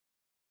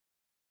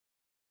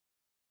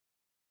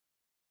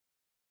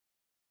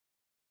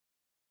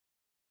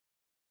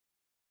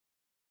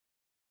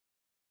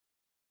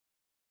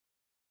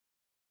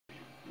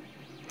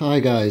Hi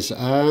guys,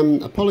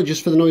 apologies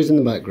for the noise in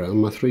the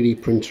background. My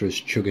 3D printer is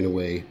chugging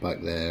away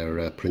back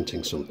there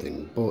printing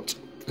something, but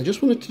I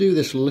just wanted to do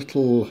this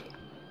little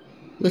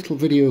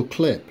video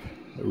clip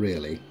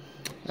really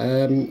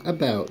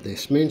about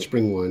this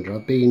mainspring winder.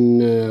 I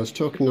was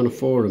talking on a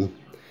forum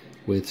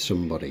with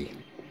somebody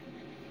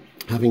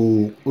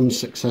having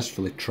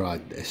unsuccessfully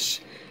tried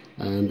this,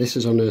 and this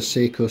is on a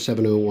Seiko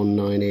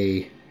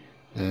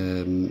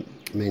 7019A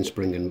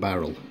mainspring and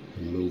barrel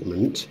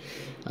movement,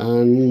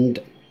 and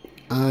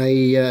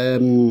I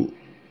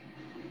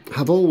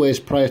have always,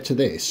 prior to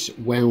this,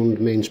 wound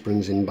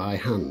mainsprings in by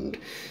hand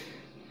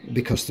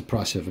because the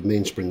price of a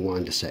mainspring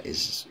winder set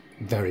is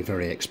very,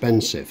 very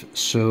expensive,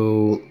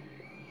 so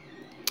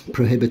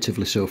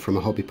prohibitively so from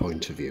a hobby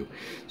point of view.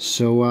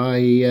 So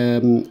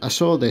I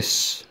saw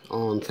this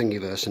on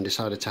Thingiverse and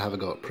decided to have a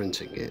go at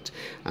printing it,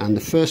 and the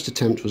first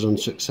attempt was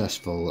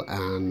unsuccessful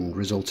and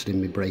resulted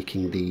in me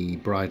breaking the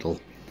bridle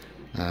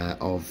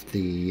of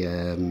the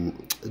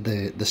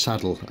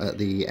saddle at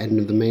the end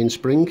of the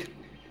mainspring,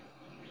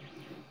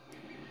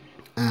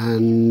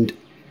 and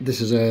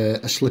this is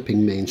a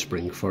slipping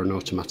mainspring for an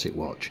automatic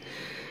watch.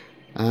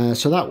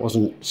 So that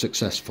wasn't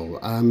successful.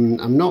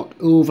 I'm not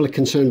overly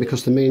concerned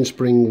because the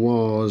mainspring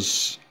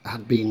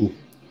had been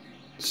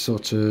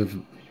sort of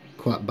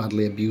quite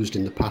badly abused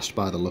in the past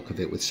by the look of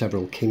it, with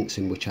several kinks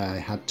in which I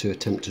had to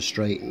attempt to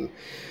straighten.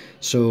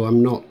 So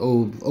I'm not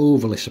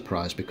overly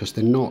surprised because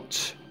they're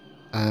not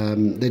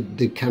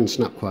they can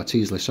snap quite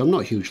easily, so I'm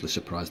not hugely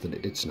surprised that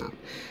it did snap.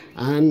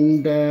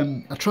 And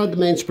I tried the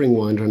mainspring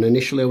winder, and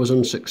initially I was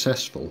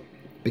unsuccessful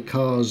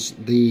because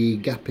the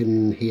gap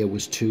in here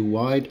was too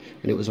wide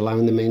and it was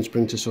allowing the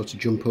mainspring to sort of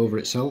jump over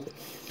itself.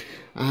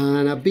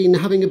 And I've been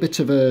having a bit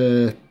of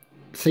a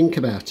think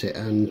about it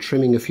and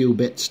trimming a few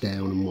bits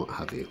down and what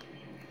have you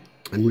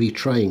and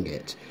retrying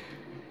it,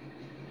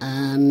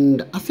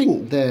 and I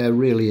think there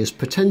really is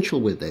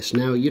potential with this.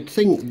 Now, you'd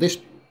think this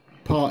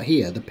part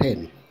here, the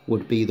pin,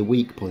 would be the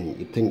weak point.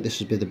 You'd think this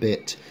would be the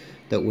bit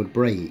that would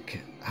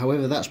break.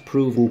 However, that's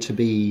proven to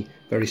be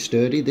very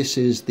sturdy. This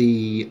is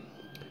the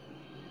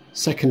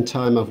second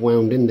time I've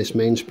wound in this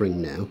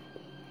mainspring now,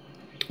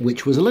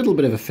 which was a little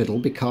bit of a fiddle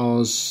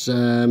because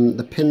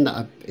the pin that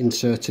I've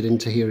inserted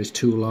into here is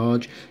too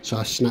large, so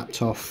I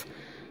snapped off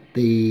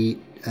the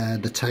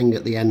tang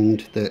at the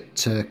end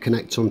that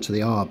connects onto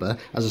the arbor.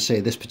 As I say,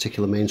 this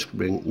particular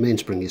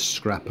mainspring is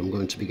scrap. I'm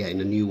going to be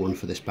getting a new one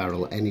for this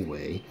barrel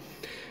anyway.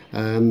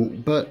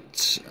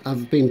 But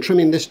I've been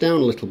trimming this down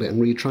a little bit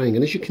and retrying,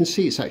 and as you can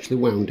see, it's actually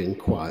wound in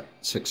quite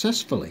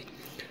successfully,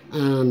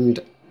 and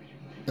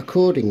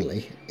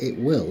accordingly it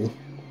will,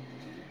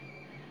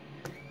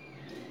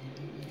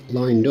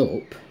 lined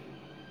up,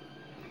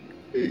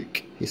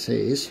 he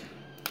says,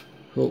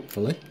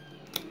 hopefully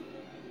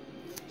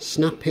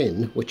snap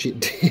in, which it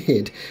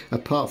did,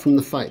 apart from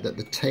the fact that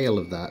the tail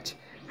of that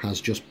has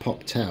just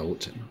popped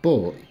out.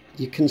 But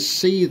you can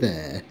see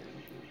there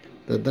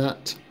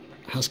that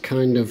has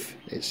kind of,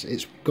 it's the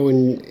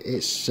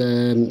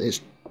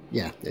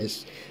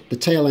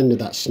tail end of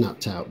that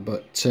snapped out,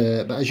 but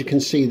as you can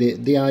see,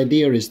 the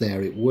idea is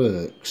there, it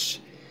works,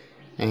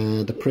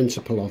 the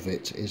principle of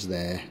it is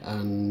there,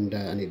 and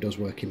it does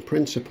work in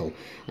principle.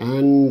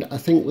 And I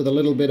think with a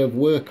little bit of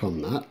work on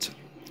that,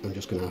 I'm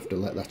just going to have to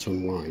let that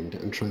unwind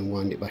and try and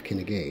wind it back in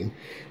again.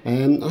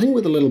 I think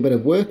with a little bit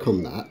of work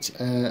on that,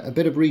 a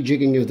bit of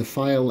rejigging of the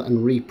file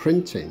and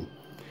reprinting,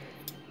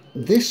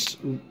 this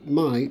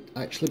might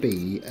actually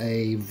be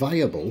a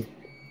viable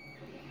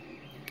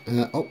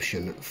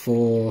option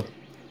for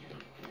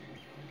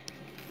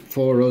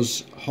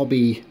us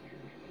hobby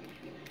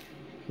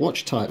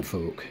watch type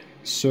folk.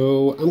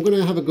 So I'm going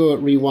to have a go at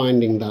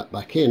rewinding that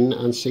back in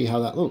and see how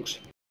that looks.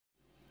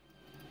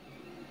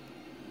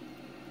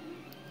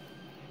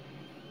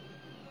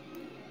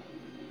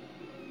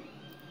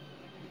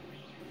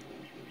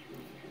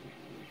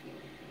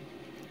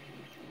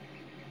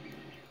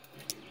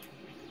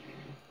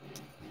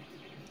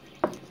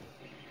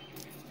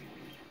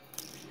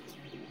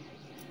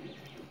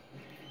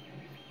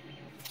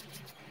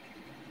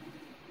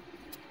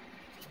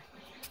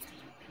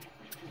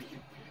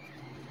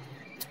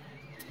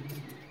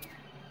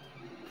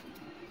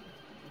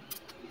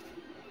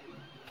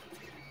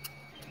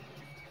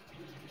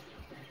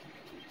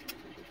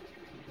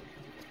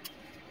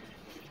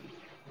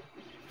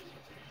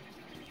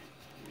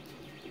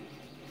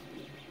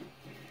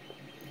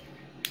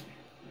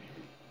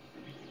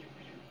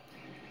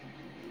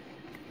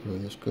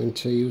 I'm just going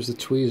to use the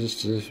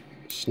tweezers to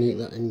sneak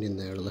that end in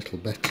there a little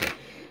better.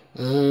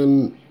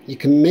 You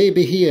can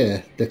maybe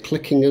hear the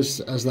clicking as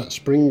that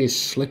spring is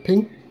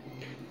slipping,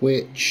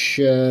 which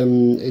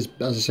is,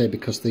 as I say,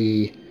 because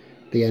the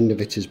end of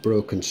it is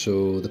broken,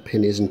 so the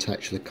pin isn't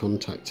actually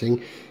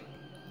contacting.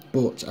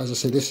 But as I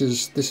say, this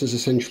is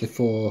essentially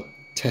for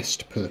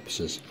test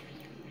purposes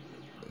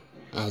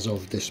as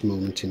of this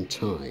moment in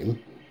time.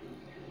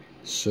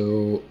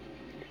 So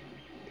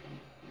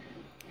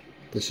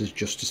this is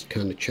just to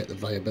kind of check the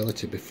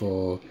viability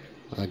before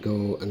I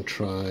go and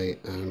try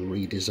and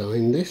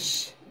redesign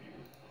this.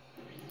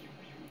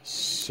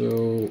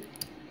 So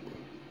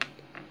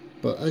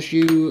But as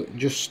you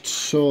just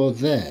saw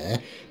there,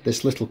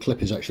 this little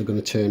clip is actually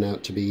going to turn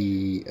out to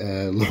be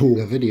a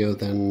longer video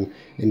than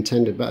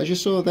intended. But as you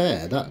saw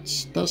there,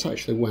 that's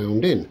actually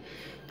wound in.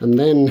 And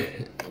then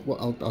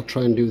I'll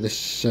try and do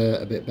this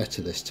a bit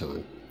better this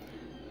time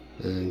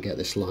and get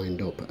this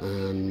lined up.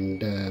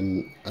 And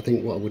I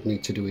think what I would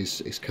need to do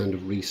is kind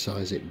of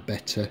resize it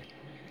better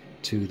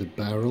to the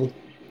barrel,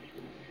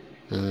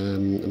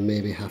 and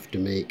maybe have to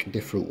make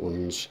different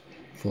ones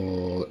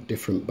for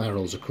different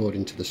barrels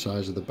according to the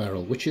size of the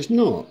barrel, which is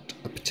not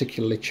a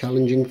particularly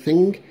challenging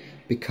thing,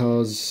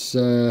 because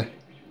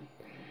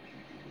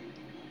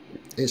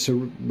it's a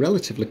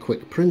relatively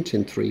quick print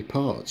in 3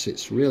 parts.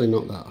 It's really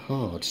not that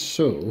hard.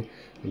 So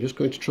I'm just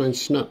going to try and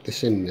snap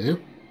this in now.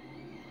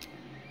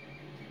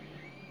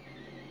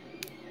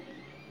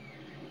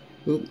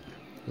 Oh,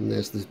 and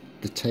there's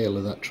the tail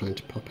of that trying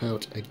to pop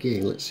out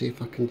again. Let's see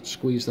if I can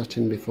squeeze that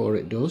in before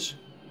it does.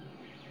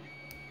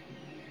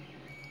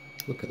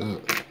 Look at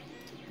that.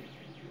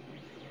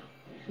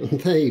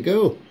 And there you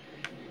go.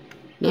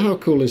 Now how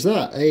cool is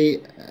that? A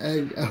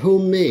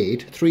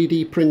homemade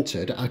 3D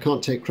printed, I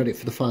can't take credit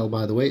for the file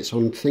by the way, it's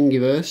on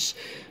Thingiverse.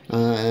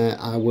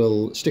 I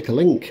will stick a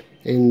link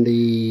in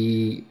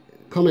the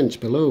comments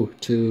below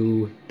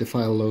to the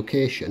file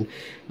location,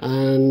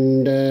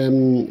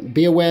 and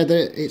be aware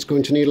that it's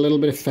going to need a little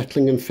bit of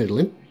fettling and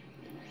fiddling,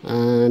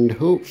 and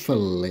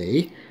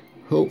hopefully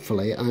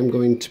I'm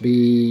going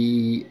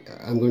to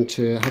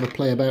have a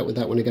play about with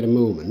that when I get a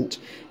moment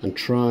and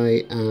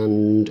try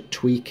and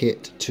tweak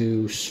it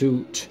to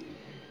suit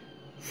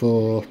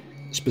for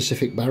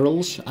specific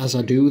barrels as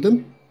I do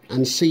them,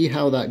 and see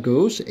how that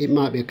goes. It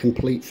might be a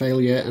complete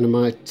failure and I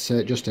might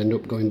just end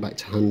up going back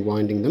to hand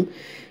winding them,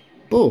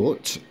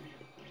 but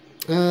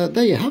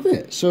there you have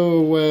it.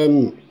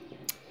 So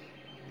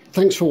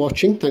thanks for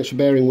watching, thanks for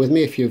bearing with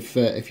me if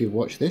you've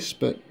watched this,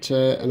 but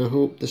and I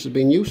hope this has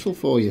been useful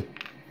for you.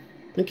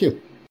 Thank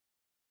you.